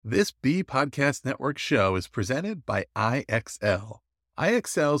This B Podcast Network show is presented by IXL.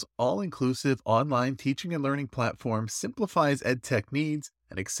 IXL's all-inclusive online teaching and learning platform simplifies edtech needs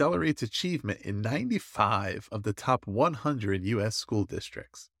and accelerates achievement in 95 of the top 100 U.S. school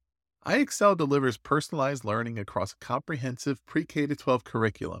districts. IXL delivers personalized learning across a comprehensive pre-K-12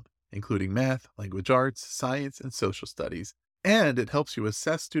 curriculum, including math, language arts, science, and social studies, and it helps you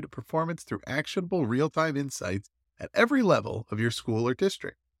assess student performance through actionable real-time insights at every level of your school or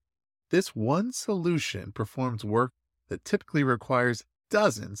district. This one solution performs work that typically requires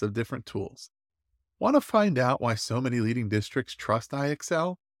dozens of different tools. Want to find out why so many leading districts trust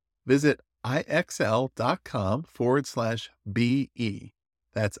IXL? Visit IXL.com/BE.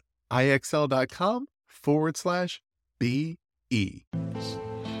 That's IXL.com/BE.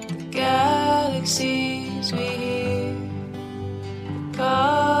 The galaxies we hear, the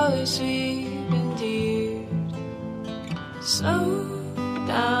colors we've endured. Slow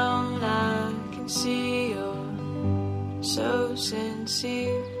down, I can see you're so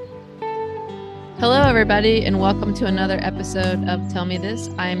sincere. Hello, everybody, and welcome to another episode of Tell Me This.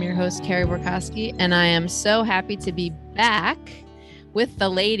 I am your host, Carrie Borkowski, and I am so happy to be back with the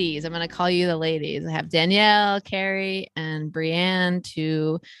ladies. I'm going to call you the ladies. I have Danielle, Carey, and Brianne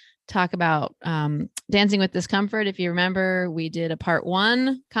to talk about dancing with discomfort. If you remember, we did a part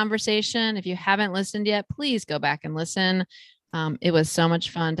 1 conversation. If you haven't listened yet, please go back and listen. It was so much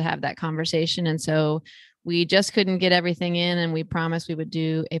fun to have that conversation. And so we just couldn't get everything in, and we promised we would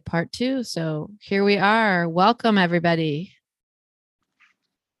do a part 2. So here we are. Welcome, everybody.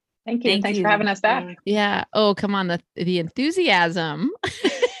 Thank you. Thanks for having us back. Yeah. Oh, come on. The enthusiasm.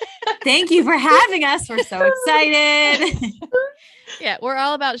 Thank you for having us. We're so excited. Yeah, we're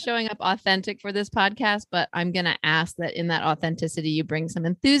all about showing up authentic for this podcast, but I'm going to ask that in that authenticity, you bring some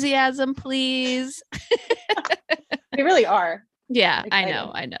enthusiasm, please. We really are. Yeah, excited.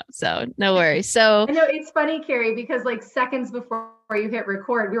 I know. So no worries. So I know it's funny, Carrie, because like seconds before you hit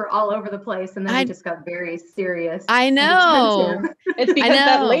record, we were all over the place, and then we just got very serious. I know. It's because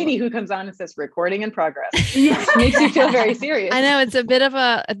that lady who comes on and says recording in progress. Yeah. Makes you feel very serious. I know it's a bit of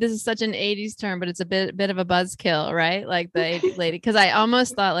this is such an 80s term, but it's a bit of a buzzkill, right? Like the 80s lady. Cause I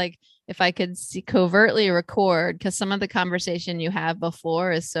almost thought like if I could covertly record, because some of the conversation you have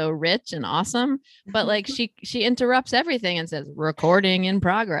before is so rich and awesome, but like she interrupts everything and says recording in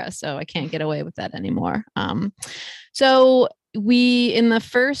progress. So I can't get away with that anymore. So we, in the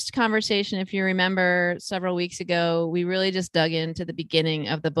first conversation, if you remember several weeks ago, we really just dug into the beginning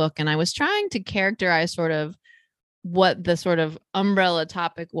of the book, and I was trying to characterize sort of what the sort of umbrella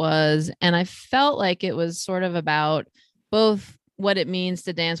topic was. And I felt like it was sort of about both what it means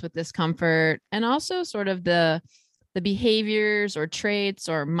to dance with discomfort and also sort of the behaviors or traits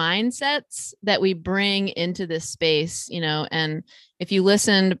or mindsets that we bring into this space, you know. And if you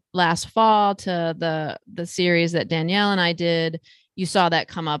listened last fall to the series that Danielle and I did, you saw that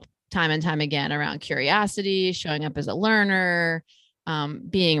come up time and time again around curiosity, showing up as a learner,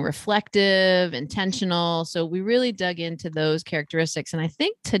 being reflective, intentional. So we really dug into those characteristics. And I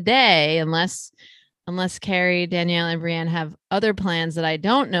think today, unless Carrie, Danielle, and Brianne have other plans that I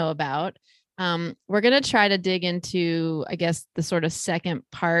don't know about, we're going to try to dig into, I guess, the sort of second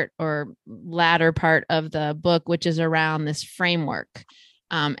part or latter part of the book, which is around this framework.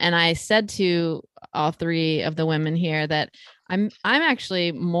 And I said to all three of the women here that I'm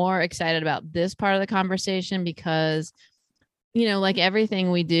actually more excited about this part of the conversation because, you know, like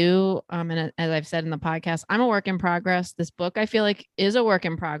everything we do, and as I've said in the podcast, I'm a work in progress. This book, I feel like, is a work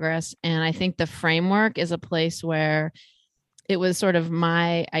in progress. And I think the framework is a place where it was sort of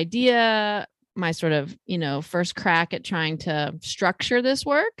my idea, my sort of, you know, first crack at trying to structure this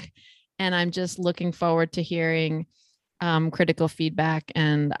work. And I'm just looking forward to hearing critical feedback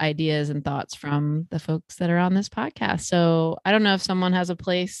and ideas and thoughts from the folks that are on this podcast. So I don't know if someone has a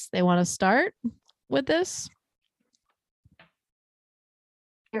place they want to start with this.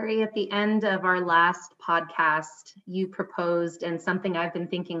 Carrie, at the end of our last podcast, you proposed, and something I've been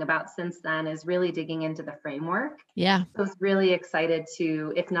thinking about since then is really digging into the framework. Yeah. I was really excited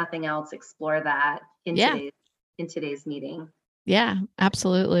to, if nothing else, explore that in today's meeting. Yeah,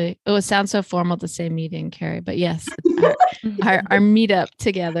 absolutely. Oh, it sounds so formal to say meeting, Carrie, but yes, our meetup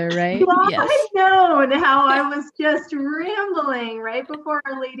together, right? Well, yes. I've known how I was just rambling right before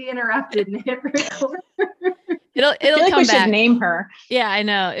our lady interrupted and hit record. It'll come we back. Should name her. Yeah, I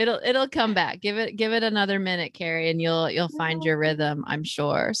know. It'll come back. Give it another minute, Carrie, and you'll find your rhythm, I'm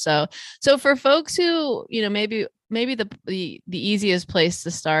sure. So for folks who, you know, maybe the easiest place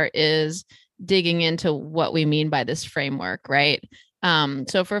to start is digging into what we mean by this framework, right?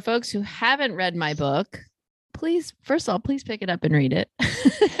 So for folks who haven't read my book, please, first of all, please pick it up and read it.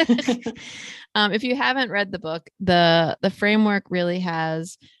 If you haven't read the book, the framework really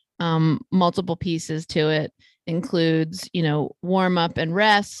has multiple pieces to it. Includes, warm up and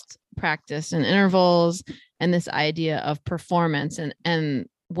rest, practice and intervals, and this idea of performance. And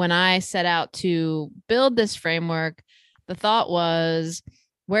when I set out to build this framework, the thought was,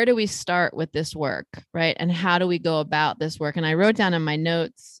 where do we start with this work, right? And how do we go about this work? And I wrote down in my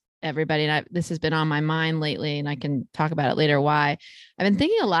notes, everybody, and this has been on my mind lately, and I can talk about it later why. I've been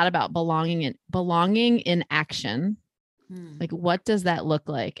thinking a lot about belonging in action. Like, what does that look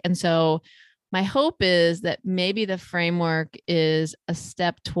like? And so my hope is that maybe the framework is a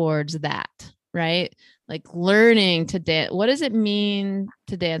step towards that, right? Like learning to dance. What does it mean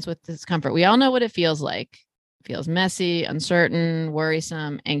to dance with discomfort? We all know what it feels like. It feels messy, uncertain,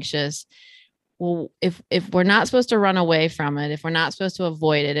 worrisome, anxious. Well, if we're not supposed to run away from it, if we're not supposed to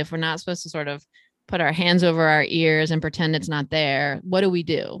avoid it, if we're not supposed to sort of put our hands over our ears and pretend it's not there, what do we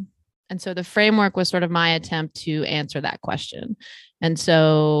do? And so the framework was sort of my attempt to answer that question. And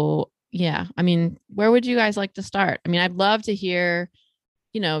so, yeah, I mean, where would you guys like to start? I mean, I'd love to hear,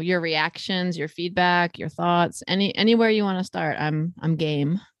 your reactions, your feedback, your thoughts, anywhere you want to start. I'm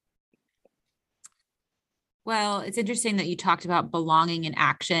game. Well, it's interesting that you talked about belonging in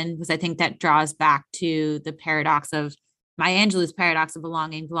action, because I think that draws back to the paradox of Maya Angelou's paradox of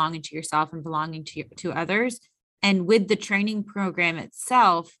belonging to yourself and belonging to others. And with the training program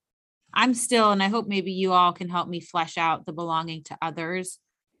itself, I'm still, and I hope maybe you all can help me flesh out the belonging to others.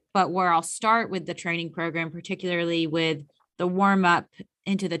 But where I'll start with the training program, particularly with the warm up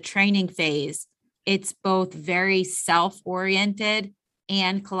into the training phase, it's both very self-oriented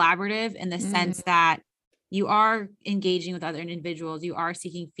and collaborative in the sense that you are engaging with other individuals, you are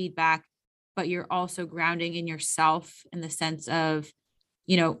seeking feedback, but you're also grounding in yourself in the sense of,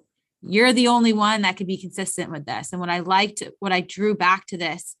 you're the only one that can be consistent with this. And what I drew back to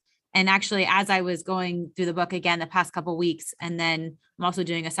this, and actually, as I was going through the book again the past couple of weeks, and then I'm also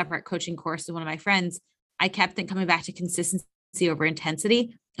doing a separate coaching course with one of my friends, I kept coming back to consistency over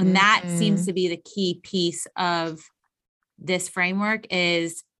intensity. And that seems to be the key piece of this framework,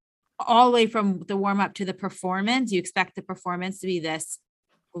 is all the way from the warm up to the performance. You expect the performance to be this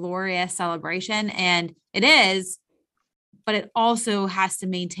glorious celebration, and it is, but it also has to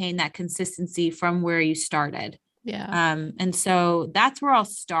maintain that consistency from where you started. Yeah. And so that's where I'll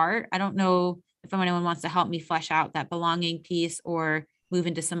start. I don't know if anyone wants to help me flesh out that belonging piece or move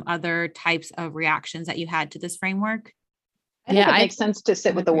into some other types of reactions that you had to this framework. I think it makes sense to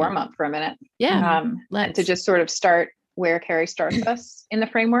sit with the warm up for a minute. Yeah. And to just sort of start where Carrie starts us in the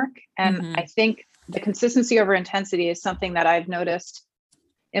framework. And I think the consistency over intensity is something that I've noticed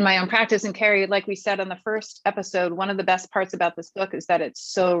in my own practice. And Carrie, like we said on the first episode, one of the best parts about this book is that it's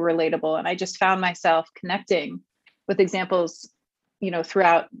so relatable. And I just found myself connecting with examples,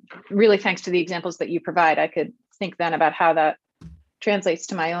 throughout, really thanks to the examples that you provide. I could think then about how that translates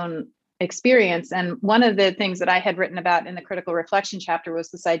to my own experience. And one of the things that I had written about in the critical reflection chapter was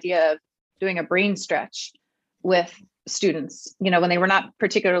this idea of doing a brain stretch with students, when they were not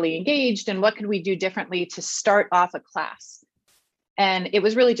particularly engaged, and what could we do differently to start off a class? And it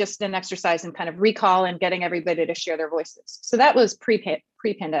was really just an exercise in kind of recall and getting everybody to share their voices. So that was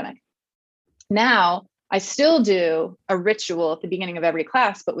pre-pandemic. Now I still do a ritual at the beginning of every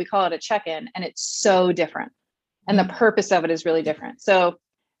class, but we call it a check-in, and it's so different. And the purpose of it is really different. So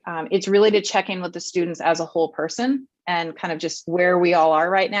it's really to check in with the students as a whole person and kind of just where we all are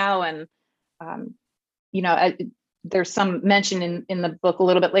right now. And, there's some mention in the book a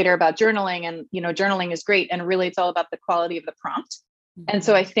little bit later about journaling, and, journaling is great. And really it's all about the quality of the prompt. And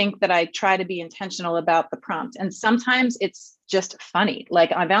so I think that I try to be intentional about the prompt. And sometimes it's just funny.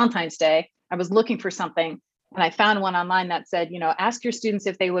 Like on Valentine's Day, I was looking for something and I found one online that said, ask your students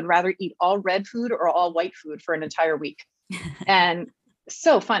if they would rather eat all red food or all white food for an entire week. And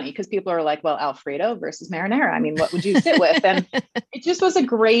so funny because people are like, well, Alfredo versus marinara. I mean, what would you sit with? And it just was a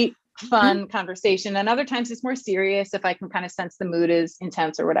great, fun conversation. And other times it's more serious if I can kind of sense the mood is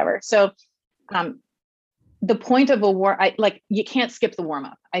intense or whatever. So the point of you can't skip the warm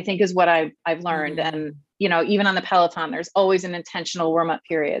up, I think is what I've learned. And, even on the Peloton, there's always an intentional warm up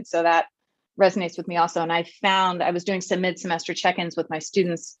period. So that resonates with me also. And I found I was doing some mid-semester check-ins with my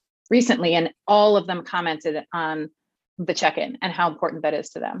students recently, and all of them commented on the check-in and how important that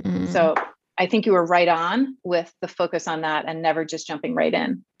is to them. So I think you were right on with the focus on that and never just jumping right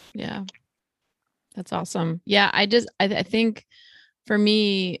in. Yeah. That's awesome. Yeah. I think for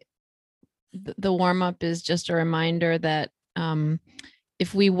me, the warm up is just a reminder that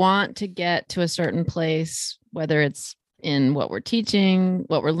if we want to get to a certain place, whether it's in what we're teaching,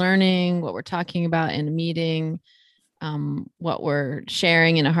 what we're learning, what we're talking about in a meeting, what we're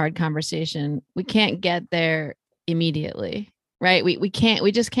sharing in a hard conversation. We can't get there immediately, right? We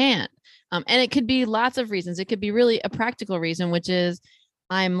just can't. And it could be lots of reasons. It could be really a practical reason, which is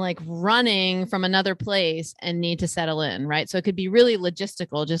I'm like running from another place and need to settle in, right? So it could be really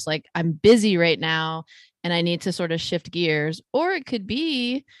logistical, just like I'm busy right now and I need to sort of shift gears. Or it could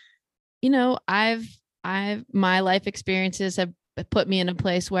be, my life experiences have put me in a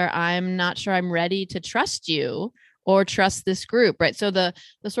place where I'm not sure I'm ready to trust you or trust this group, right? So the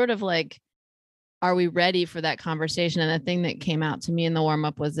sort of like, are we ready for that conversation? And the thing that came out to me in the warm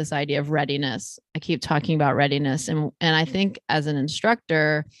up was this idea of readiness. I keep talking about readiness. And I think as an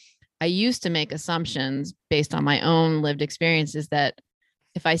instructor, I used to make assumptions based on my own lived experiences that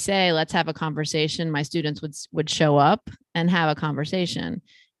if I say, let's have a conversation, my students would show up and have a conversation.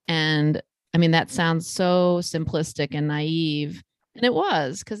 And I mean, that sounds so simplistic and naive. And it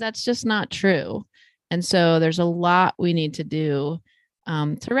was, because that's just not true. And so there's a lot we need to do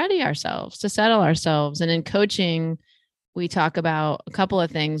to ready ourselves, to settle ourselves. And in coaching, we talk about a couple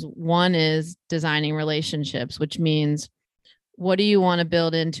of things. One is designing relationships, which means what do you want to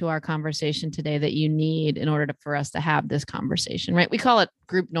build into our conversation today that you need in order for us to have this conversation, right? We call it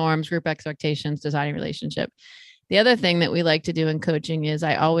group norms, group expectations, designing relationship. The other thing that we like to do in coaching is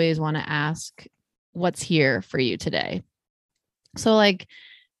I always want to ask, what's here for you today? So like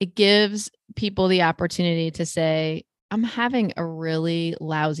it gives people the opportunity to say, I'm having a really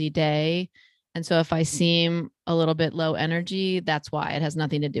lousy day. And so if I seem a little bit low energy, that's why. It has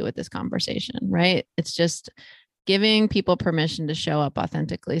nothing to do with this conversation, right? It's just giving people permission to show up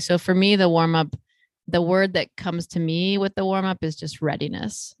authentically. So for me, the warm up, the word that comes to me with the warm up is just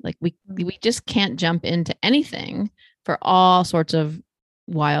readiness. Like we just can't jump into anything for all sorts of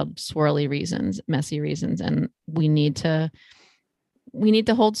wild, swirly reasons, messy reasons. And we need to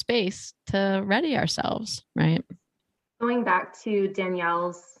hold space to ready ourselves, right? Going back to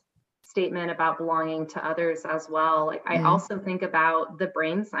Danielle's statement about belonging to others as well, like I also think about the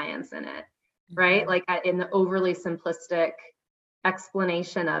brain science in it, right? Like in the overly simplistic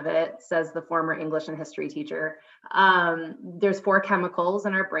explanation of it, says the former English and history teacher, there's 4 chemicals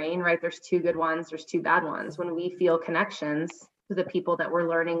in our brain, right? There's 2 good ones, there's 2 bad ones. When we feel connections to the people that we're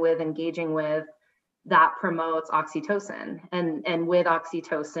learning with, engaging with, that promotes oxytocin, and with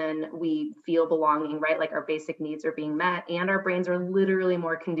oxytocin we feel belonging, right? Like our basic needs are being met and our brains are literally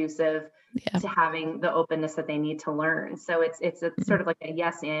more conducive to having the openness that they need to learn. So it's a sort of like a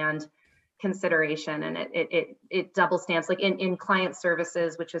yes and consideration, and it double stands. Like in client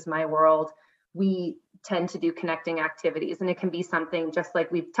services, which is my world, we tend to do connecting activities, and it can be something just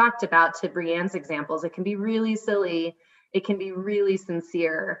like we've talked about to Brianne's examples. It can be really silly, it can be really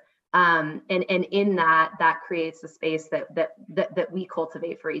sincere. And in that creates the space that we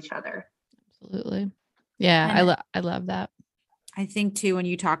cultivate for each other. Absolutely. Yeah. I love that. I think too, when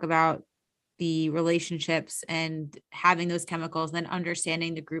you talk about the relationships and having those chemicals, then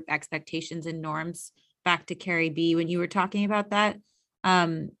understanding the group expectations and norms, back to Carrie B, when you were talking about that,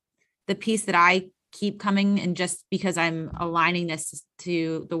 the piece that I keep coming, and just because I'm aligning this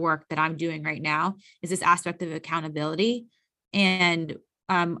to the work that I'm doing right now, is this aspect of accountability. And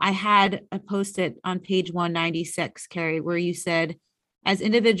I had a post-it on page 196, Carrie, where you said, as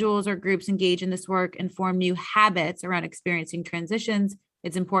individuals or groups engage in this work and form new habits around experiencing transitions,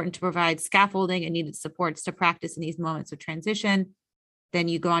 it's important to provide scaffolding and needed supports to practice in these moments of transition. Then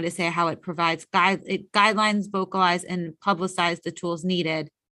you go on to say how it provides guidelines, vocalize, and publicize the tools needed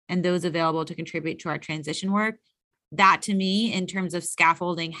and those available to contribute to our transition work. That, to me, in terms of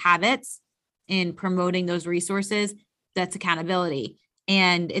scaffolding habits in promoting those resources, that's accountability.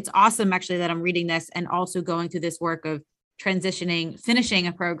 And it's awesome, actually, that I'm reading this and also going through this work of transitioning, finishing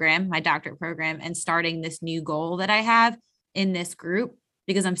a program, my doctorate program, and starting this new goal that I have in this group,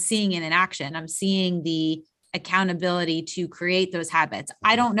 because I'm seeing it in action. I'm seeing the accountability to create those habits.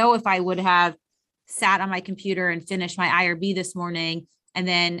 I don't know if I would have sat on my computer and finished my IRB this morning, and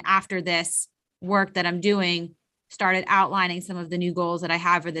then after this work that I'm doing, started outlining some of the new goals that I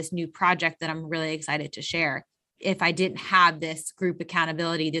have for this new project that I'm really excited to share, if I didn't have this group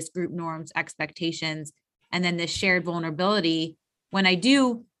accountability, this group norms, expectations, and then this shared vulnerability when I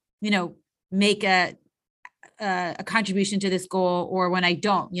do, make a contribution to this goal, or when I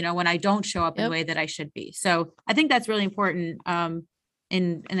don't, when I don't show up in the way that I should be. So I think that's really important.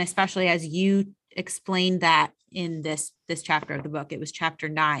 And especially as you explained that in this chapter of the book, it was chapter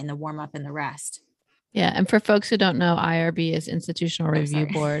 9, the warm up and the rest. Yeah. And for folks who don't know, IRB is Institutional Oh, Review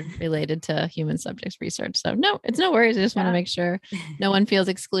sorry. Board related to human subjects research. So no, it's no worries. I just want to make sure no one feels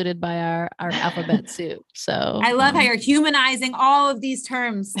excluded by our alphabet soup. So I love how you're humanizing all of these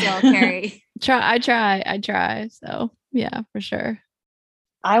terms still, Carrie. I try. So yeah, for sure.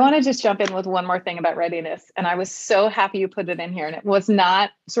 I want to just jump in with one more thing about readiness. And I was so happy you put it in here. And it was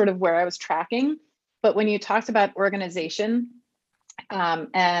not sort of where I was tracking, but when you talked about organization,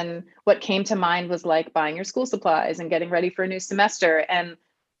 and what came to mind was like buying your school supplies and getting ready for a new semester. And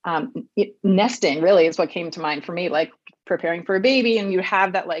nesting really is what came to mind for me, like preparing for a baby. And you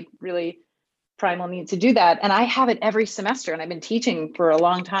have that like really primal need to do that. And I have it every semester, and I've been teaching for a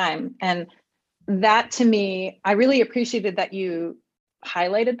long time. And that to me, I really appreciated that you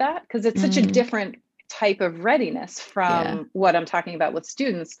highlighted that, because it's such a different type of readiness from what I'm talking about with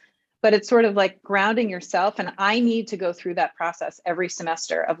students. But it's sort of like grounding yourself. And I need to go through that process every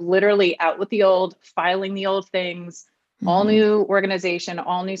semester of literally out with the old, filing the old things, all new organization,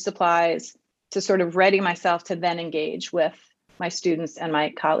 all new supplies, to sort of ready myself to then engage with my students and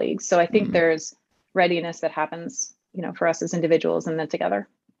my colleagues. So I think there's readiness that happens, for us as individuals and then together.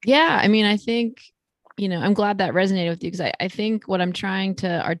 Yeah. I mean, I think, I'm glad that resonated with you, because I think what I'm trying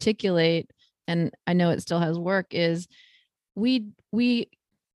to articulate, and I know it still has work, is we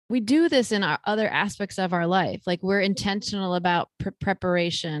do this in our other aspects of our life. Like we're intentional about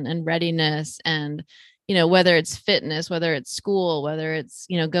preparation and readiness, and, whether it's fitness, whether it's school, whether it's,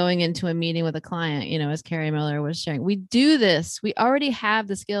 going into a meeting with a client, as Carrie Miller was sharing, we do this, we already have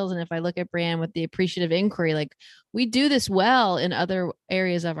the skills. And if I look at Brianne with the appreciative inquiry, like we do this well in other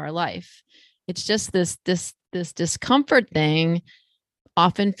areas of our life. It's just this discomfort thing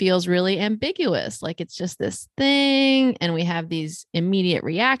often feels really ambiguous. Like it's just this thing, and we have these immediate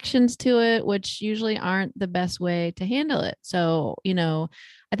reactions to it, which usually aren't the best way to handle it. So,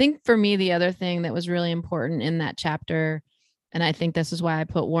 I think for me, the other thing that was really important in that chapter, and I think this is why I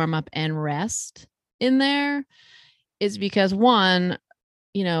put warm up and rest in there, is because one,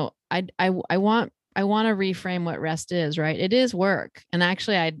 I want to reframe what rest is, right? It is work. And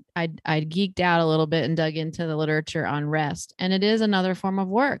actually I geeked out a little bit and dug into the literature on rest. And it is another form of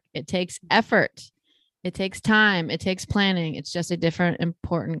work. It takes effort. It takes time. It takes planning. It's just a different,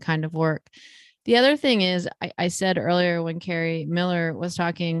 important kind of work. The other thing is, I said earlier when Carrie Miller was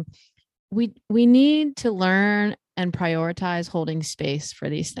talking, we need to learn and prioritize holding space for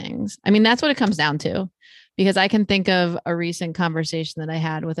these things. I mean, that's what it comes down to. Because I can think of a recent conversation that I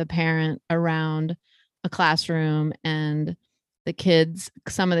had with a parent around a classroom and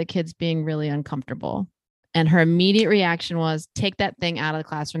some of the kids being really uncomfortable. And her immediate reaction was, take that thing out of the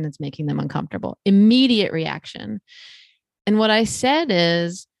classroom that's making them uncomfortable. Immediate reaction. And what I said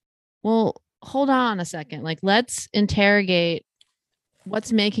is, well, hold on a second. Like, let's interrogate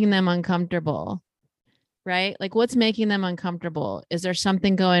what's making them uncomfortable, right? Like what's making them uncomfortable? Is there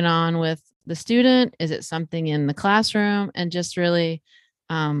something going on with the student? Is it something in the classroom? And just really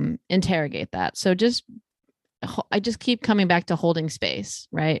interrogate that. So I just keep coming back to holding space,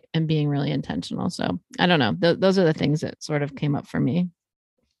 right? And being really intentional. So I don't know. Those are the things that sort of came up for me.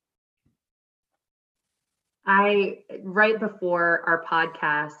 Right before our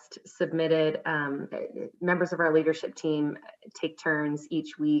podcast submitted, members of our leadership team take turns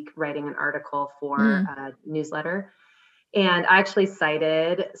each week writing an article for a newsletter. And I actually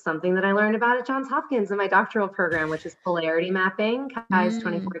cited something that I learned about at Johns Hopkins in my doctoral program, which is polarity mapping, KAIS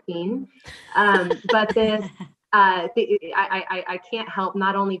 2014. But this, I can't help,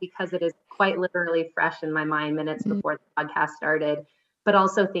 not only because it is quite literally fresh in my mind minutes before the podcast started, but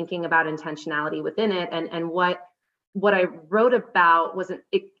also thinking about intentionality within it. And what I wrote about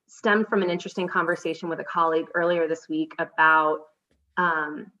it stemmed from an interesting conversation with a colleague earlier this week about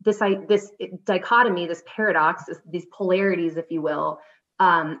this dichotomy, this paradox, these polarities, if you will,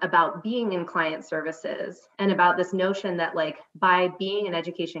 about being in client services, and about this notion that, like, by being an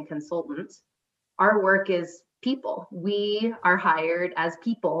education consultant, our work is people. We are hired as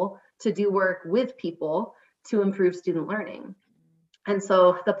people to do work with people to improve student learning. And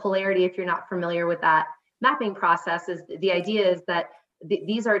so the polarity, if you're not familiar with that mapping process, is the idea is that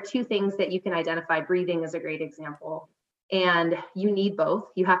these are two things that you can identify. Breathing is a great example. And you need both.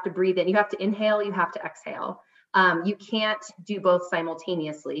 You have to breathe in, you have to inhale, you have to exhale. You can't do both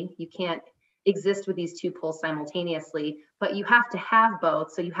simultaneously. You can't exist with these two poles simultaneously, but you have to have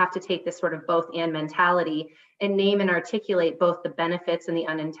both. So you have to take this sort of both and mentality and name and articulate both the benefits and the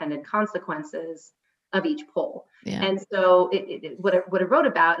unintended consequences of each pole. Yeah. And so what I wrote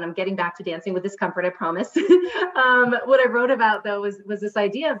about, and I'm getting back to dancing with discomfort, I promise. What I wrote about though was this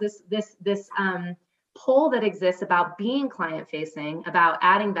idea of this pull that exists about being client facing, about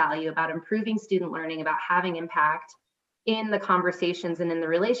adding value, about improving student learning, about having impact in the conversations and in the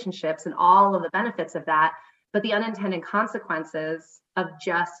relationships and all of the benefits of that. But the unintended consequences of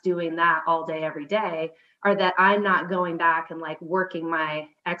just doing that all day, every day, are that I'm not going back and like working my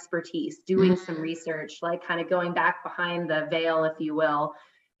expertise, doing some research, like kind of going back behind the veil, if you will,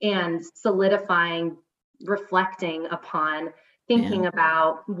 and solidifying, reflecting upon, thinking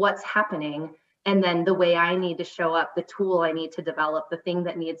about what's happening, and then the way I need to show up, the tool I need to develop, the thing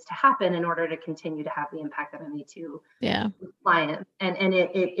that needs to happen in order to continue to have the impact that I need to with clients. And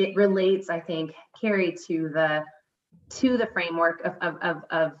it relates, I think, Carrie, to the framework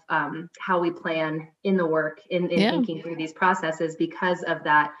of how we plan in the work in thinking through these processes, because of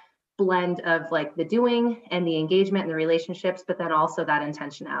that blend of like the doing and the engagement and the relationships, but then also that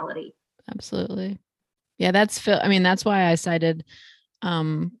intentionality. Absolutely. Yeah, that's why I cited,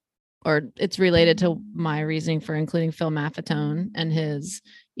 or it's related to my reasoning for including Phil Maffetone and his,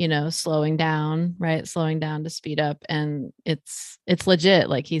 slowing down, right? Slowing down to speed up. And it's legit.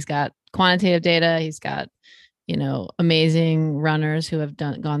 Like he's got quantitative data. He's got, amazing runners who have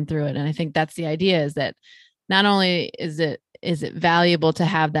gone through it. And I think that's the idea, is that not only is it valuable to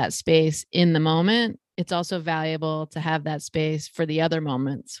have that space in the moment, it's also valuable to have that space for the other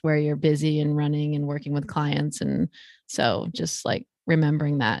moments where you're busy and running and working with clients. And so just like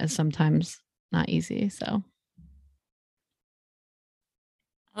remembering that is sometimes not easy. So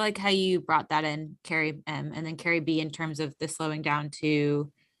I like how you brought that in, Carrie, and then Carrie B, in terms of the slowing down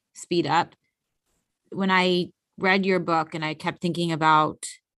to speed up. When I read your book and I kept thinking about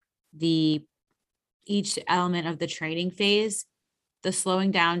each element of the training phase, the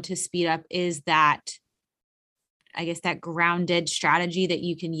slowing down to speed up is that, I guess, that grounded strategy that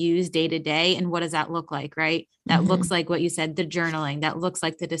you can use day to day. And what does that look like, right? That looks like what you said, the journaling, that looks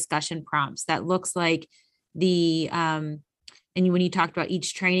like the discussion prompts, that looks like and when you talked about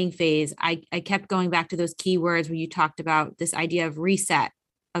each training phase, I kept going back to those keywords where you talked about this idea of reset,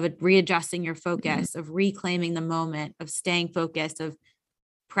 of readjusting your focus, of reclaiming the moment, of staying focused, of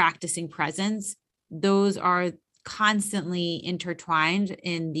practicing presence. Those are constantly intertwined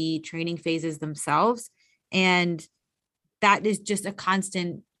in the training phases themselves. And that is just a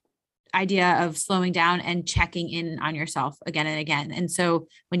constant idea of slowing down and checking in on yourself again and again. And so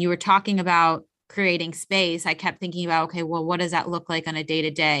when you were talking about creating space, I kept thinking about, okay, well, what does that look like on a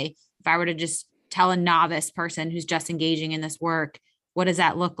day-to-day? If I were to just tell a novice person who's just engaging in this work, what does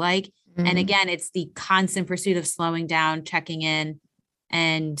that look like? And again, it's the constant pursuit of slowing down, checking in,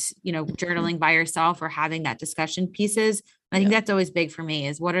 and, journaling by yourself or having that discussion pieces. I think that's always big for me,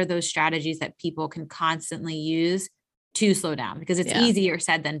 is what are those strategies that people can constantly use to slow down, because it's easier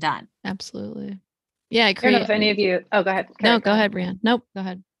said than done. Absolutely. Yeah. I don't know if any of you, go ahead. Carrie, no, go ahead, Brianne. Nope. Go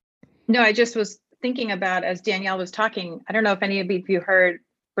ahead. No, I just was thinking about, as Danielle was talking, I don't know if any of you heard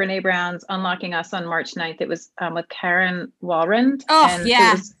Brene Brown's Unlocking Us on March 9th. It was with Karen Walrand. Oh,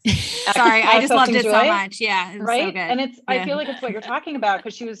 yeah. Sorry, I just loved it so much. Yeah, it was so good. And I feel like it's what you're talking about,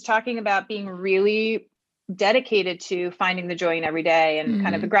 because she was talking about being really dedicated to finding the joy in every day, and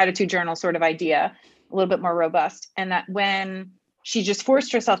kind of a gratitude journal sort of idea, a little bit more robust. And that when she just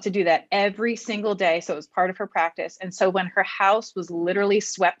forced herself to do that every single day, so it was part of her practice. And so when her house was literally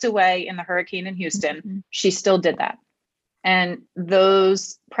swept away in the hurricane in Houston, she still did that. And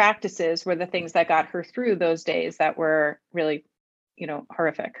those practices were the things that got her through those days that were really,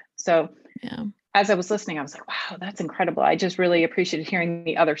 horrific. So as I was listening, I was like, wow, that's incredible. I just really appreciated hearing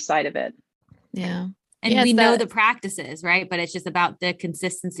the other side of it. Yeah. And we know the practices, right? But it's just about the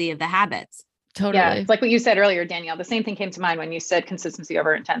consistency of the habits. Totally. Yeah, it's like what you said earlier, Danielle. The same thing came to mind when you said consistency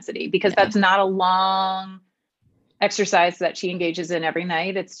over intensity, because that's not a long exercise that she engages in every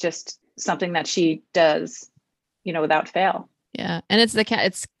night. It's just something that she does, without fail. Yeah. And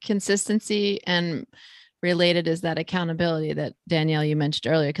it's consistency, and related is that accountability that Danielle, you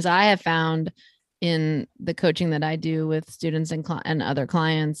mentioned earlier, because I have found in the coaching that I do with students and other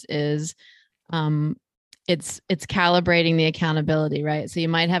clients is, it's calibrating the accountability, right? So you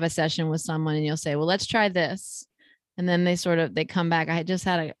might have a session with someone and you'll say, well, let's try this. And then they come back. I just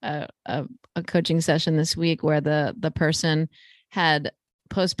had a coaching session this week where the person had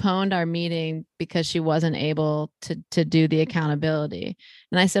postponed our meeting because she wasn't able to do the accountability.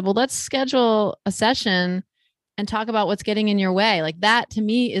 And I said, well, let's schedule a session and talk about what's getting in your way. Like that to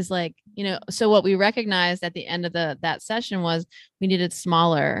me is like, so what we recognized at the end of that session was we needed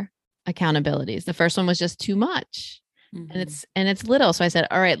smaller accountabilities. The first one was just too much, and it's little. So I said,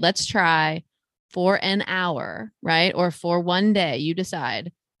 all right, let's try for an hour, right? Or for one day, you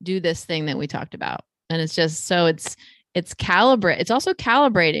decide, do this thing that we talked about. And it's just, so it's also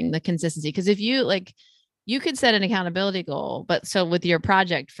calibrating the consistency. Because if you like, you could set an accountability goal, but so with your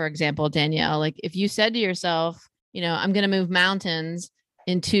project, for example, Danielle, like if you said to yourself, I'm going to move mountains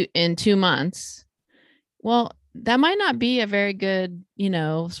in 2 months, well, that might not be a very good,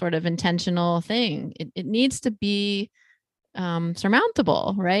 sort of intentional thing. It needs to be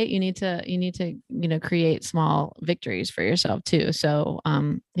surmountable, right? You need to create small victories for yourself too. So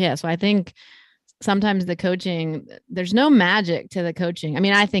so I think sometimes the coaching, there's no magic to the coaching. I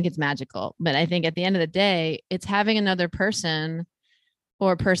mean, I think it's magical, but I think at the end of the day, it's having another person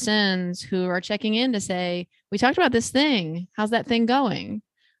or persons who are checking in to say, we talked about this thing. How's that thing going?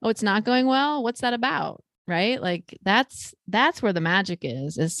 Oh, it's not going well. What's that about? Right? Like that's where the magic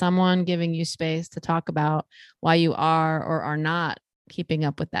is someone giving you space to talk about why you are or are not keeping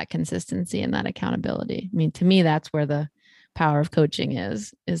up with that consistency and that accountability. I mean, to me, that's where the power of coaching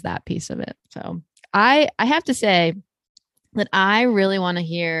is that piece of it. So I have to say that I really want to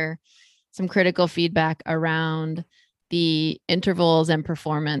hear some critical feedback around the intervals and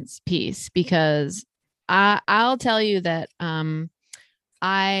performance piece, because I'll tell you that I'm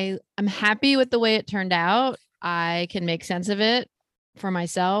happy with the way it turned out. I can make sense of it for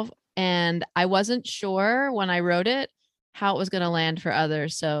myself. And I wasn't sure when I wrote it how it was going to land for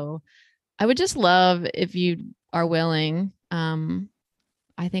others. So I would just love if you are willing.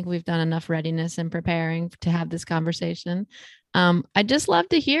 I think we've done enough readiness and preparing to have this conversation. I'd just love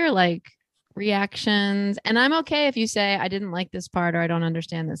to hear like reactions. And I'm okay if you say, I didn't like this part or I don't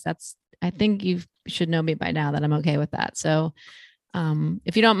understand this. I think you should know me by now that I'm okay with that. So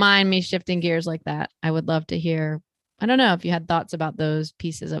if you don't mind me shifting gears like that, I would love to hear, I don't know if you had thoughts about those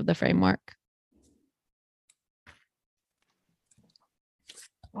pieces of the framework.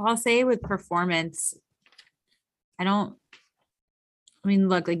 Well, I'll say with performance,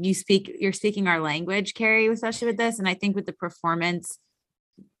 look, like you're speaking our language, Carrie, especially with this. And I think with the performance,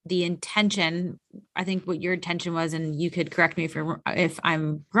 the intention, I think what your intention was, and you could correct me if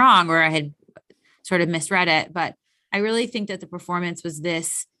I'm wrong or I had sort of misread it, but I really think that the performance was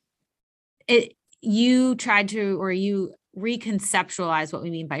you tried to, or you reconceptualize what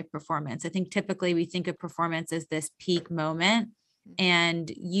we mean by performance. I think typically we think of performance as this peak moment, and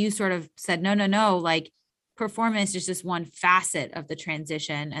you sort of said, no, like performance is just one facet of the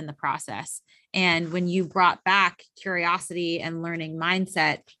transition and the process. And when you brought back curiosity and learning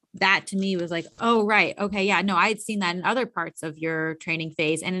mindset, that to me was like, oh, right. Okay. Yeah, no, I had seen that in other parts of your training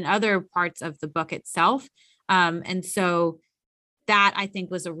phase and in other parts of the book itself. And so that I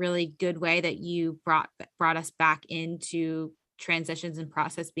think was a really good way that you brought us back into transitions and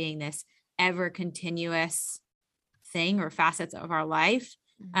process being this ever continuous thing or facets of our life.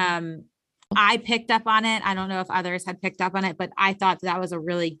 I picked up on it. I don't know if others had picked up on it, but I thought that was a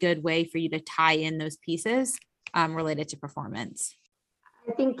really good way for you to tie in those pieces related to performance.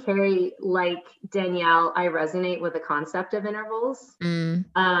 I think, Carrie, like Danielle, I resonate with the concept of intervals.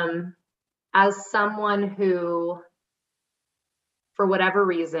 As someone who, for whatever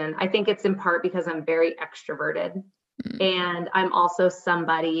reason, I think it's in part because I'm very extroverted. And I'm also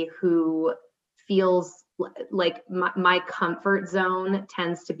somebody who feels like my comfort zone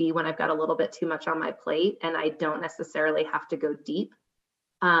tends to be when I've got a little bit too much on my plate and I don't necessarily have to go deep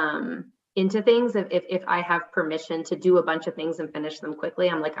into things. If I have permission to do a bunch of things and finish them quickly,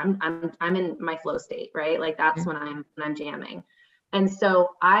 I'm like, I'm in my flow state, right? Like that's when I'm jamming. And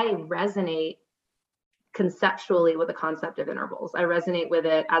so I resonate conceptually with the concept of intervals. I resonate with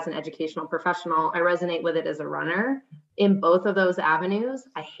it as an educational professional. I resonate with it as a runner. In both of those avenues,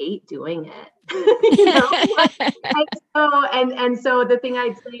 I hate doing it. And so the thing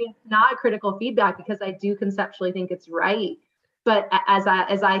I'd say is not critical feedback, because I do conceptually think it's right. But as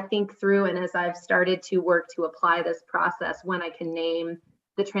I think through and as I've started to work to apply this process, when I can name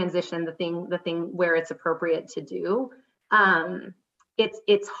the transition, the thing where it's appropriate to do,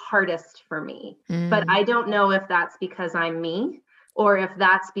 it's hardest for me. But I don't know if that's because I'm me, or if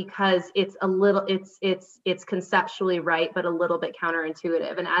that's because it's conceptually right, but a little bit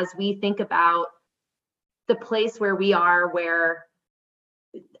counterintuitive. And as we think about the place where we are, where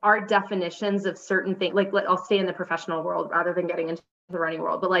our definitions of certain things, like I'll stay in the professional world rather than getting into the running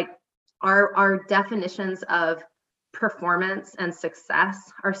world, but like our definitions of performance and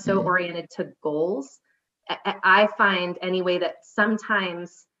success are so oriented to goals. I find anyway that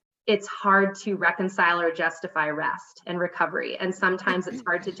sometimes it's hard to reconcile or justify rest and recovery. And sometimes it's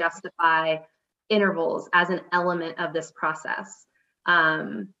hard to justify intervals as an element of this process.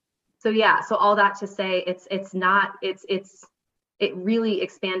 So all that to say, it really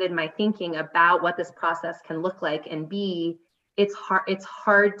expanded my thinking about what this process can look like, and it's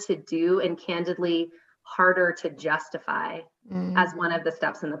hard to do, and candidly harder to justify as one of the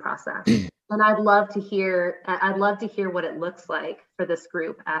steps in the process. And I'd love to hear what it looks like for this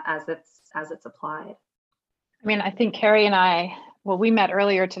group as it's applied. I mean, I think Carrie and I, we met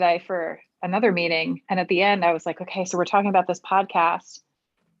earlier today for another meeting. And at the end, I was like, okay, so we're talking about this podcast.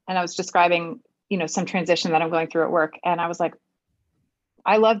 And I was describing, some transition that I'm going through at work. And I was like,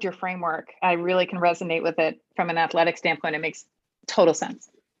 I loved your framework. I really can resonate with it from an athletic standpoint. It makes total sense.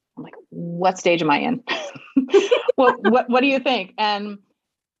 I'm like, what stage am I in? What do you think? And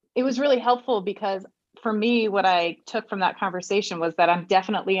it was really helpful because for me, what I took from that conversation was that I'm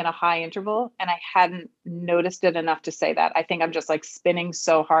definitely in a high interval and I hadn't noticed it enough to say that. I think I'm just like spinning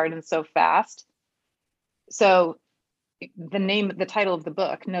so hard and so fast. So the title of the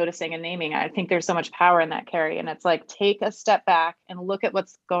book, Noticing and Naming, I think there's so much power in that, Carrie. And it's like, take a step back and look at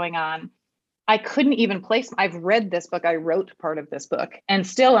what's going on. I couldn't even I've read this book. I wrote part of this book and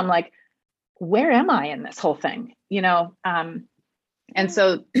still I'm like, where am I in this whole thing? And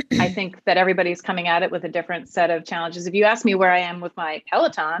so I think that everybody's coming at it with a different set of challenges. If you ask me where I am with my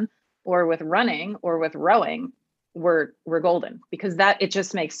Peloton or with running or with rowing, we're golden, because it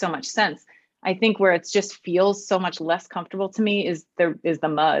just makes so much sense. I think where it just feels so much less comfortable to me is the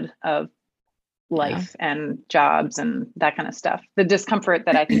mud of life and jobs and that kind of stuff. The discomfort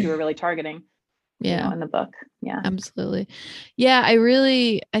that I think you were really targeting, in the book. Yeah, absolutely. Yeah.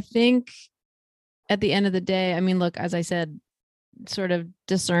 I think at the end of the day, I mean, look, as I said, sort of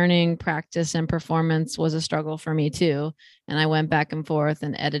discerning practice and performance was a struggle for me too. And I went back and forth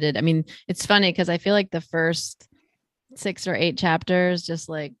and edited. I mean, it's funny because I feel like the first 6 or 8 chapters just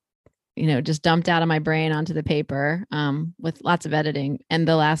just dumped out of my brain onto the paper with lots of editing. And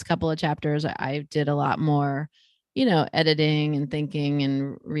the last couple of chapters, I did a lot more, editing and thinking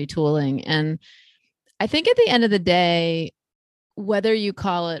and retooling. And I think at the end of the day, whether you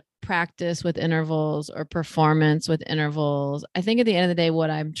call it practice with intervals or performance with intervals, I think at the end of the day, what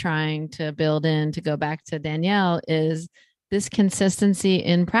I'm trying to build in, to go back to Danielle, is this consistency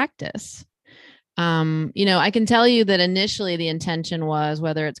in practice. I can tell you that initially the intention was,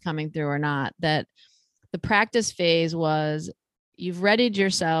 whether it's coming through or not, that the practice phase was you've readied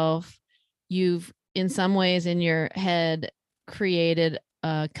yourself. You've, in some ways in your head, created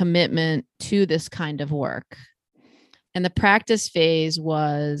a commitment to this kind of work. And the practice phase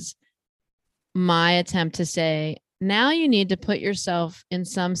was my attempt to say, now you need to put yourself in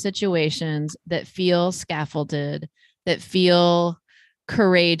some situations that feel scaffolded, that feel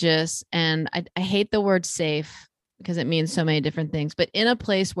courageous. And I hate the word safe because it means so many different things, but in a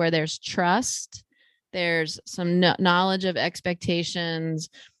place where there's trust, there's some knowledge of expectations,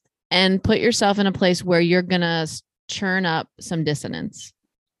 and put yourself in a place where you're going to churn up some dissonance.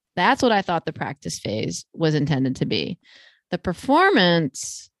 That's what I thought the practice phase was intended to be. The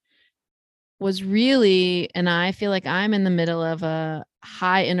performance was really, and I feel like I'm in the middle of a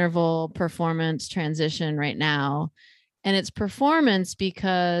high interval performance transition right now. And it's performance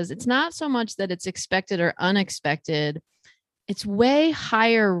because it's not so much that it's expected or unexpected. It's way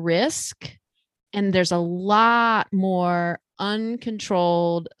higher risk. And there's a lot more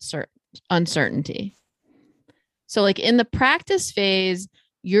uncontrolled uncertainty. So like in the practice phase,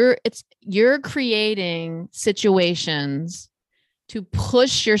 you're creating situations to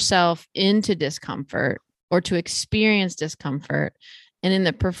push yourself into discomfort or to experience discomfort. And in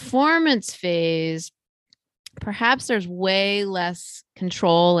the performance phase, perhaps there's way less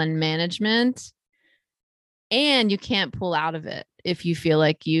control and management, and you can't pull out of it if you feel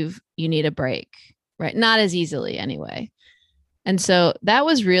like you need a break, right? Not as easily anyway. And so that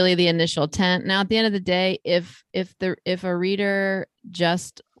was really the initial intent. Now, at the end of the day, if a reader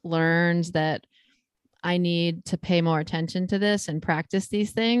just learns that I need to pay more attention to this and practice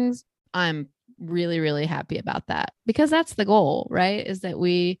these things, I'm really, really happy about that, because that's the goal, right? Is that at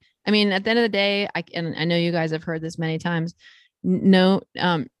the end of the day, and I know you guys have heard this many times,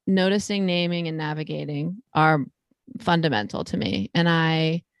 noticing, naming, and navigating are fundamental to me. And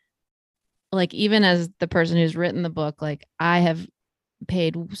I, like, even as the person who's written the book, like, I have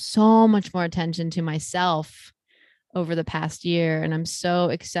paid so much more attention to myself over the past year. And I'm so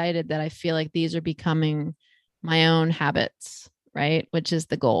excited that I feel like these are becoming my own habits, right? Which is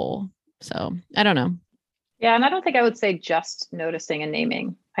the goal. So I don't know. Yeah. And I don't think I would say just noticing and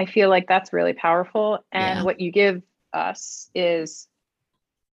naming. I feel like that's really powerful. And what you give us is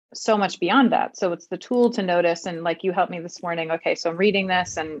so much beyond that. So it's the tool to notice. And like, you helped me this morning. Okay, so I'm reading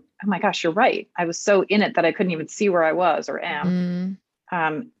this and, oh my gosh, you're right. I was so in it that I couldn't even see where I was or am.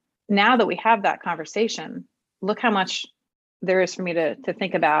 Now that we have that conversation, look how much there is for me to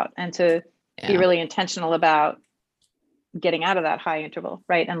think about and to be really intentional about getting out of that high interval,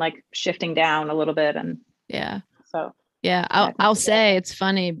 right? And like shifting down a little bit. And Yeah. so yeah, I'll say it's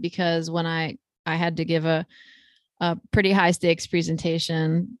funny because when I had to give a pretty high stakes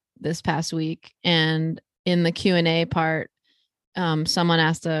presentation this past week, and in the Q&A part, someone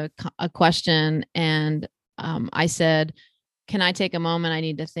asked a question, and I said, can I take a moment? I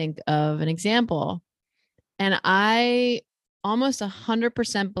need to think of an example. And I almost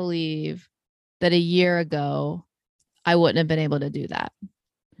 100% believe that a year ago, I wouldn't have been able to do that.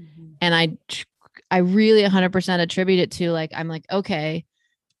 Mm-hmm. And I really 100% attribute it to like, I'm like, okay,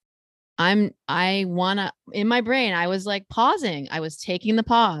 I want to, in my brain, I was like pausing. I was taking the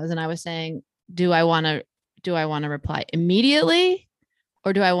pause and I was saying, do I want to reply immediately,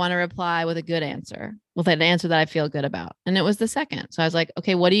 or do I want to reply with a good answer, with an answer that I feel good about? And it was the second. So I was like,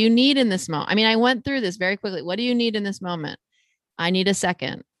 okay, what do you need in this moment? I mean, I went through this very quickly. What do you need in this moment? I need a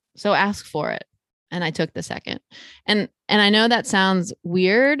second. So ask for it. And I took the second. And I know that sounds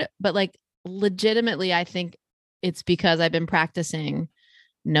weird, but like legitimately, I think it's because I've been practicing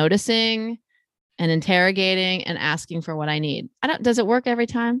noticing and interrogating and asking for what I need. Does it work every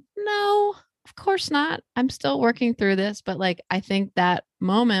time? No, of course not. I'm still working through this, but like, I think that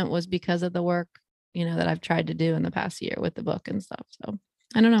moment was because of the work, that I've tried to do in the past year with the book and stuff. So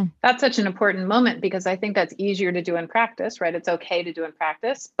I don't know. That's such an important moment because I think that's easier to do in practice, right? It's okay to do in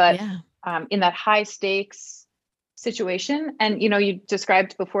practice, but in that high stakes situation, and you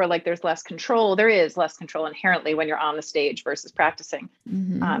described before, like there's less control. There is less control inherently when you're on the stage versus practicing.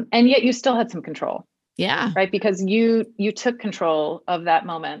 Mm-hmm. And yet you still had some control. Yeah. Right. Because you took control of that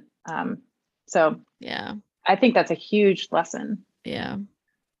moment. So yeah, I think that's a huge lesson. Yeah.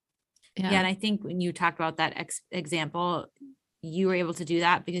 And I think when you talk about that example, you were able to do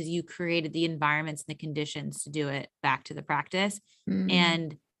that because you created the environments and the conditions to do it back to the practice. Mm.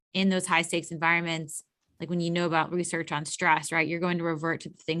 And in those high stakes environments, like when you know about research on stress, right, you're going to revert to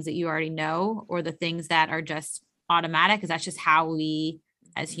the things that you already know, or the things that are just automatic, because that's just how we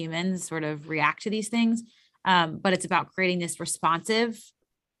as humans sort of react to these things. But it's about creating this responsive,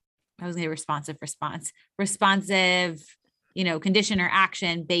 condition or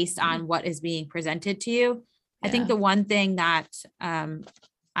action based on what is being presented to you. Yeah. I think the one thing that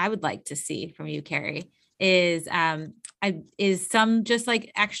I would like to see from you, Carrie, is some just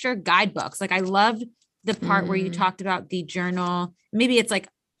like extra guidebooks. Like I loved the part where you talked about the journal. Maybe it's like,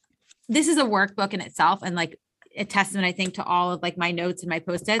 this is a workbook in itself and like a testament, I think, to all of like my notes and my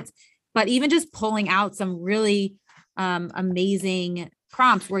Post-its, but even just pulling out some really amazing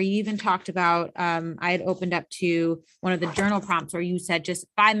prompts where you even talked about, I had opened up to one of the journal prompts where you said just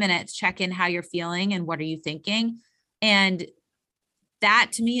 5 minutes, check in how you're feeling and what are you thinking. And that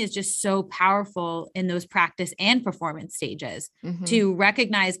to me is just so powerful in those practice and performance stages to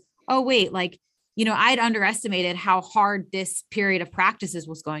recognize, oh, wait, like, I'd underestimated how hard this period of practices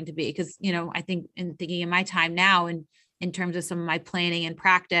was going to be. Cause, I think in thinking of my time now and in terms of some of my planning and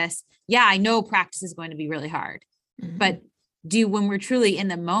practice, I know practice is going to be really hard, but when we're truly in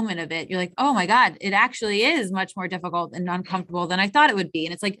the moment of it, you're like, oh my God, it actually is much more difficult and uncomfortable than I thought it would be.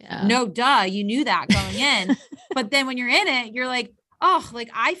 And it's like, no, duh, you knew that going in. But then when you're in it, you're like, oh, like,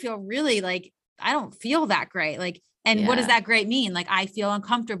 I feel really like, I don't feel that great. Like, and what does that great mean? Like, I feel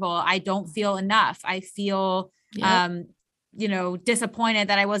uncomfortable. I don't feel enough. I feel, disappointed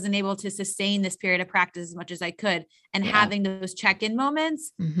that I wasn't able to sustain this period of practice as much as I could. And having those check-in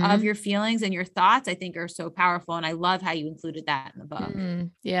moments of your feelings and your thoughts, I think are so powerful. And I love how you included that in the book.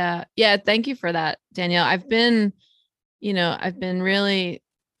 Yeah. Thank you for that, Danielle. I've been really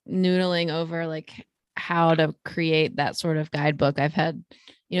noodling over like how to create that sort of guidebook. I've had,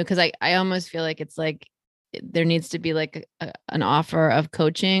 cause I almost feel like it's like, there needs to be like an offer of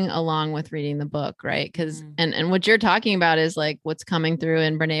coaching along with reading the book. Right. Cause, and what you're talking about is like what's coming through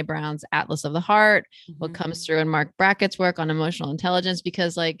in Brene Brown's Atlas of the Heart, what comes through in Mark Brackett's work on emotional intelligence,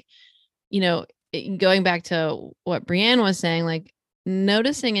 because like, going back to what Brianne was saying, like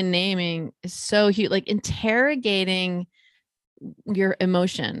noticing and naming is so huge, like interrogating your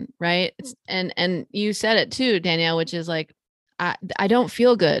emotion. Right. And you said it too, Danielle, which is like, I don't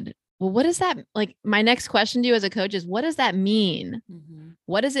feel good. Well, what does that, like, my next question to you as a coach is, what does that mean?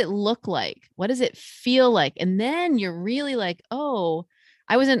 What does it look like? What does it feel like? And then you're really like, oh,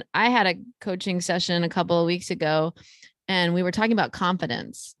 I had a coaching session a couple of weeks ago and we were talking about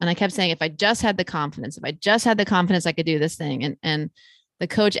confidence. And I kept saying, if I just had the confidence, I could do this thing. And the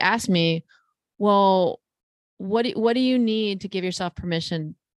coach asked me, well, what do you need to give yourself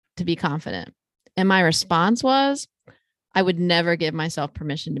permission to be confident? And my response was, I would never give myself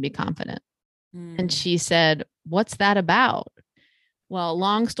permission to be confident. And she said, what's that about? Well,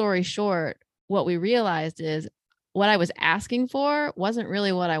 long story short, what we realized is what I was asking for wasn't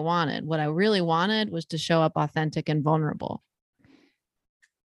really what I wanted. What I really wanted was to show up authentic and vulnerable.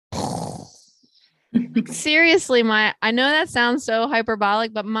 Like, seriously, I know that sounds so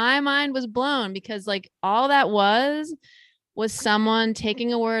hyperbolic, but my mind was blown because like all that was someone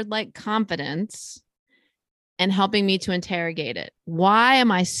taking a word like confidence and helping me to interrogate it. Why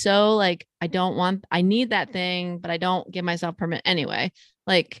am I so like, I need that thing, but I don't give myself permit anyway.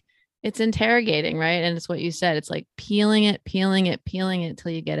 Like it's interrogating, right? And it's what you said. It's like peeling it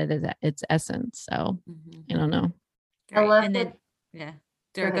till you get it as its essence. So I don't know. I love and it. then,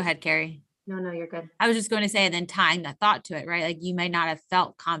 yeah. Go ahead, Carrie. No, you're good. I was just going to say, and then tying that thought to it, right? Like you might not have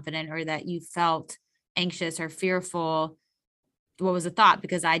felt confident or that you felt anxious or fearful. What was the thought?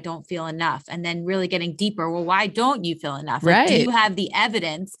 Because I don't feel enough. And then really getting deeper. Well, why don't you feel enough? Like, do you have the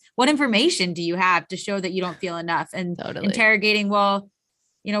evidence? What information do you have to show that you don't feel enough? And interrogating, well,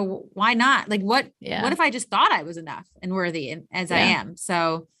 you know, why not? Like what if I just thought I was enough and worthy as I am?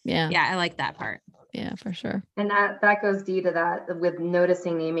 So yeah, I like that part. Yeah, for sure. And that goes deep to that with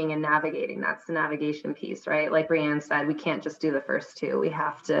noticing, naming, and navigating. That's the navigation piece, right? Like Brianne said, we can't just do the first two. We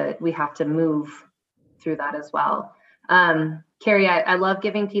have to move through that as well. Carrie, I love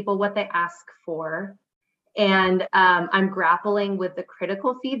giving people what they ask for. And I'm grappling with the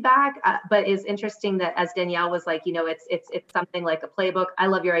critical feedback, but it's interesting that as Danielle was like, you know, it's something like a playbook. I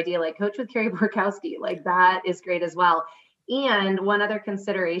love your idea, like Coach with Carrie Borkowski, like that is great as well. And one other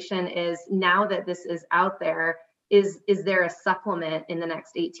consideration is now that this is out there, is there a supplement in the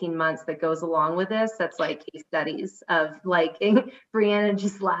next 18 months that goes along with this? That's like case studies of like, Brianne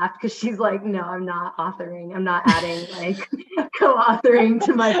just laughed because she's like, no, I'm not authoring. I'm not adding like co-authoring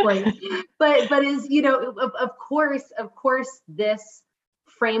to my plate. But is, you know, of course, this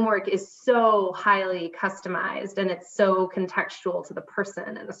framework is so highly customized and it's so contextual to the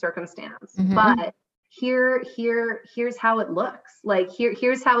person and the circumstance. But here's how it looks. Like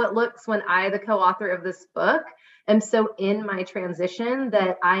here's how it looks when I, the co-author of this book, am so in my transition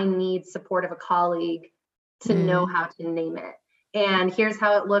that I need support of a colleague to know how to name it. And here's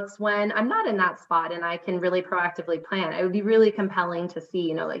how it looks when I'm not in that spot and I can really proactively plan. It would be really compelling to see,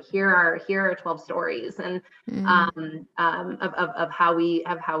 you know, like here are 12 stories and of how we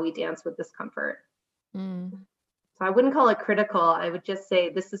dance with discomfort. So I wouldn't call it critical. I would just say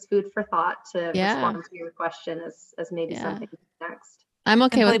this is food for thought to respond to your question as maybe something next. I'm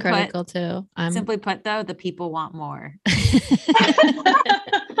okay with critical too. Simply put, though, the people want more.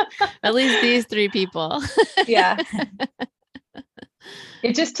 At least these three people. Yeah.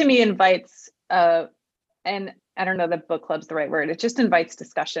 It just to me invites, and I don't know that book club's the right word. It just invites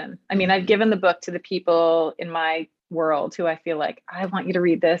discussion. I mean, I've given the book to the people in my world who I feel like, I want you to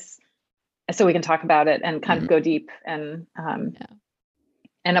read this so we can talk about it and kind of go deep and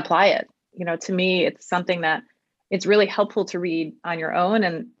apply it. You know, to me, it's something that it's really helpful to read on your own.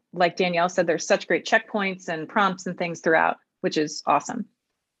 And like Danielle said, there's such great checkpoints and prompts and things throughout, which is awesome.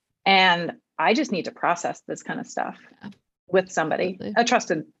 And I just need to process this kind of stuff with somebody, a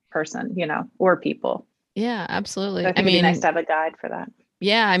trusted person, you know, or people. Yeah, absolutely. So I think it'd be nice to have a guide for that.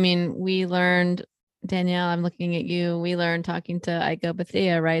 Yeah. I mean, we learned, Danielle, I'm looking at you. We learned talking to Iko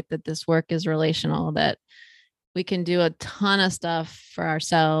Bethia, right? That this work is relational, that we can do a ton of stuff for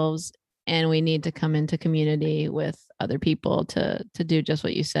ourselves and we need to come into community with other people to do just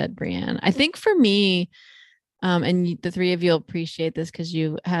what you said, Brianne. I think for me, and the three of you will appreciate this because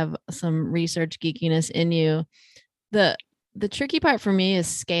you have some research geekiness in you. The tricky part for me is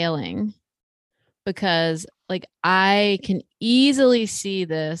scaling, because like I can easily see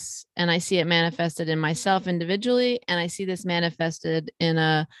this and I see it manifested in myself individually. And I see this manifested in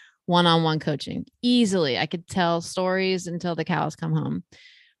a one-on-one coaching easily. I could tell stories until the cows come home.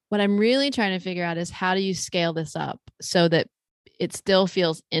 What I'm really trying to figure out is how do you scale this up so that it still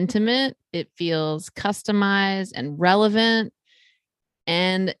feels intimate, it feels customized and relevant,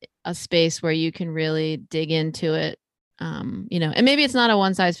 and a space where you can really dig into it. You know, and maybe it's not a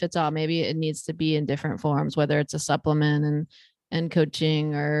one size fits all. Maybe it needs to be in different forms, whether it's a supplement and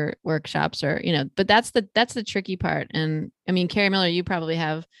coaching or workshops or, you know, but that's the tricky part. And I mean, Carrie Miller, you probably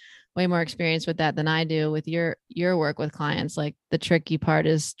have way more experience with that than I do with your work with clients. Like the tricky part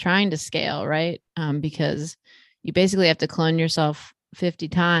is trying to scale, right? Because you basically have to clone yourself 50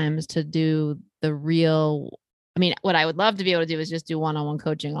 times to do the real. I mean, what I would love to be able to do is just do one-on-one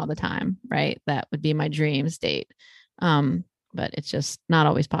coaching all the time, right? That would be my dream state. But it's just not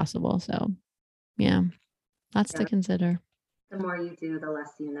always possible. So yeah, lots to consider. The more you do, the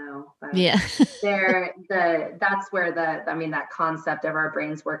less you know. But that's where that concept of our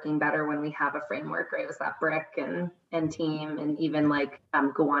brains working better when we have a framework, right? It was that brick and team and even like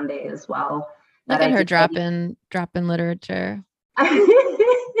Gowande as well. Look at her dropping literature.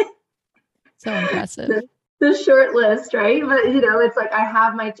 So impressive. The short list, right? But it's like I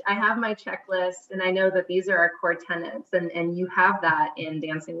have my checklist, and I know that these are our core tenets, and you have that in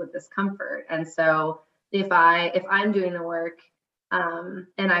Dancing with Discomfort. And so if I'm doing the work, and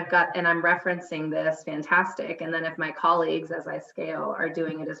I'm referencing this, fantastic. And then if my colleagues, as I scale, are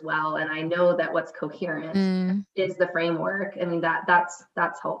doing it as well, and I know that what's coherent is the framework. I mean, that's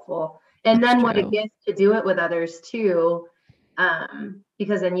helpful. And then what it gets to do it with others too,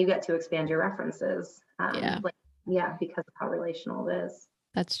 because then you get to expand your references. Because of how relational it is.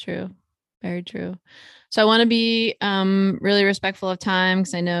 That's true. Very true. So I want to be really respectful of time,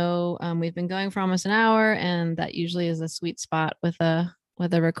 because I know we've been going for almost an hour, and that usually is a sweet spot with a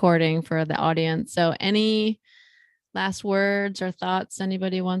recording for the audience. So any last words or thoughts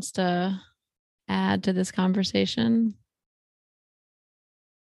anybody wants to add to this conversation?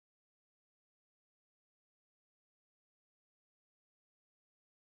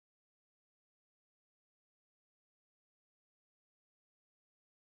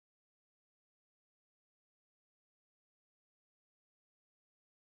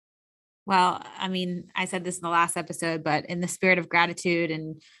 Well, I mean, I said this in the last episode, but in the spirit of gratitude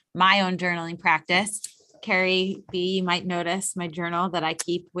and my own journaling practice, Carrie B, you might notice my journal that I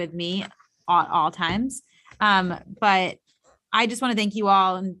keep with me at all times. But I just want to thank you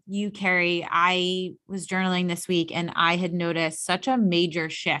all, and you, Carrie. I was journaling this week, and I had noticed such a major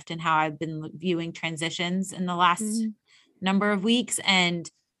shift in how I've been viewing transitions in the last number of weeks. And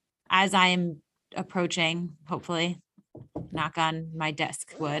as I am approaching, hopefully, knock on my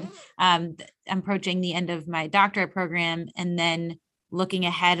desk wood, I'm approaching the end of my doctorate program, and then looking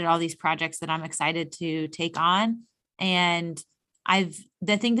ahead at all these projects that I'm excited to take on. And I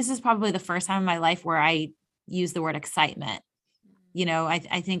think this is probably the first time in my life where I use the word excitement.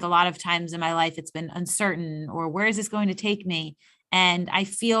 I think a lot of times in my life it's been uncertain, or where is this going to take me? And I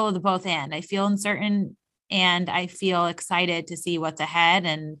feel the both and. I feel uncertain, and I feel excited to see what's ahead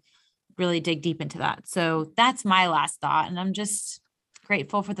and really dig deep into that. So that's my last thought. And I'm just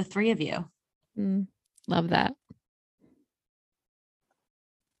grateful for the three of you. Love that.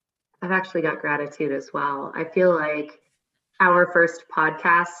 I've actually got gratitude as well. I feel like our first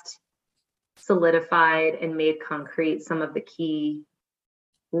podcast solidified and made concrete some of the key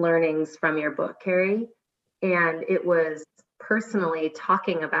learnings from your book, Carrie. And it was personally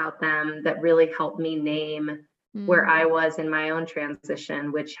talking about them that really helped me name where I was in my own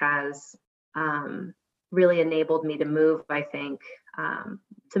transition, which has really enabled me to move, I think,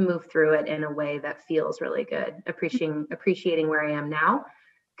 to move through it in a way that feels really good, appreciating where I am now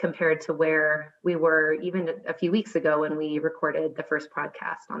compared to where we were even a few weeks ago when we recorded the first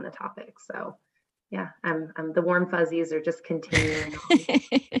podcast on the topic. So yeah, I'm the warm fuzzies are just continuing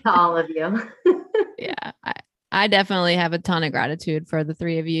to all of you. Yeah, I definitely have a ton of gratitude for the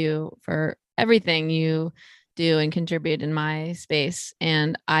three of you, for everything you do and contribute in my space.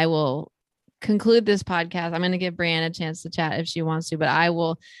 And I will conclude this podcast. I'm going to give Brianne a chance to chat if she wants to, but I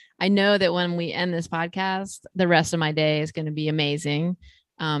know that when we end this podcast, the rest of my day is going to be amazing.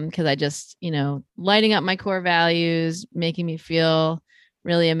 Cause I just, lighting up my core values, making me feel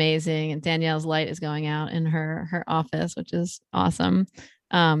really amazing. And Danielle's light is going out in her office, which is awesome.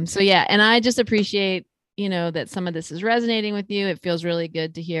 So yeah. And I just appreciate, that some of this is resonating with you. It feels really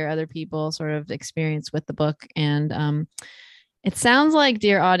good to hear other people sort of experience with the book. And it sounds like,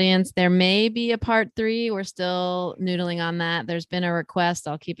 dear audience, there may be a part 3. We're still noodling on that. There's been a request.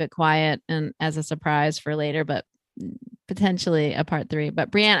 I'll keep it quiet and as a surprise for later, but potentially a part 3. But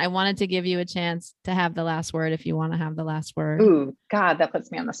Brianne, I wanted to give you a chance to have the last word if you want to have the last word. Ooh, God, that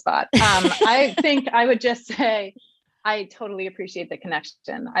puts me on the spot. I think I would just say, I totally appreciate the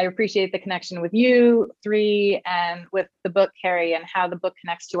connection. I appreciate the connection with you three and with the book, Carrie, and how the book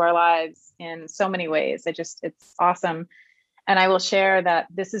connects to our lives in so many ways. It's awesome. And I will share that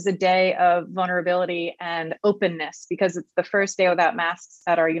this is a day of vulnerability and openness because it's the first day without masks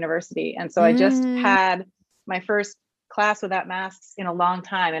at our university. And so I just had my first class without masks in a long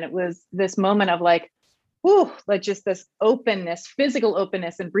time. And it was this moment of like just this openness, physical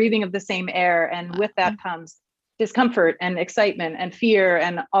openness and breathing of the same air. And with that comes discomfort and excitement and fear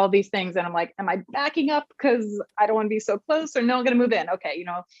and all these things. And I'm like, am I backing up because I don't want to be so close, or no, I'm going to move in? Okay.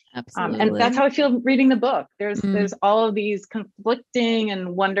 Absolutely. And that's how I feel reading the book. There's all of these conflicting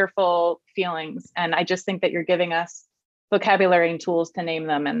and wonderful feelings. And I just think that you're giving us vocabulary and tools to name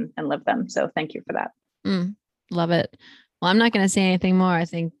them and live them. So thank you for that. Love it. Well, I'm not going to say anything more. I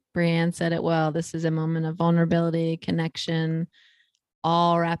think Brianne said it well. This is a moment of vulnerability, connection,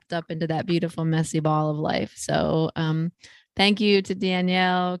 all wrapped up into that beautiful, messy ball of life. So thank Thank you to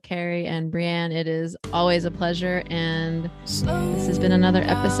Danielle, Carrie, and Brianne. It is always a pleasure. And this has been another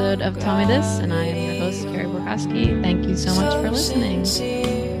episode of Tell Me This. And I am your host, Carrie Borkowski. Thank you so much for listening.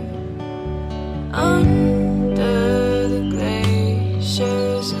 Under the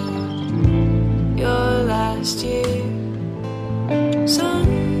glaciers of your last year,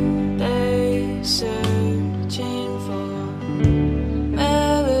 Sunday searching for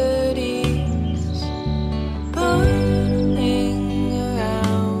melodies, burning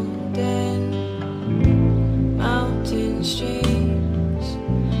around in mountain streams,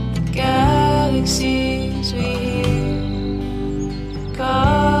 the galaxies we hear, the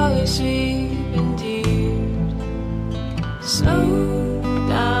colors we've endeared. Slow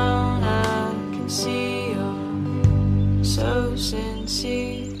down, I can see you're so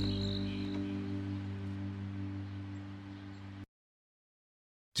sincere.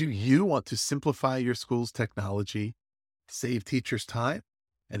 Do you want to simplify your school's technology, save teachers time,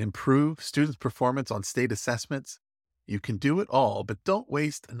 and improve students' performance on state assessments? You can do it all, but don't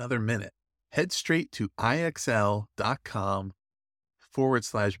waste another minute. Head straight to ixl.com/BE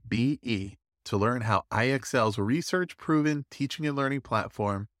to learn how IXL's research-proven teaching and learning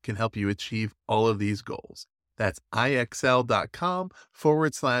platform can help you achieve all of these goals. That's ixl.com/BE.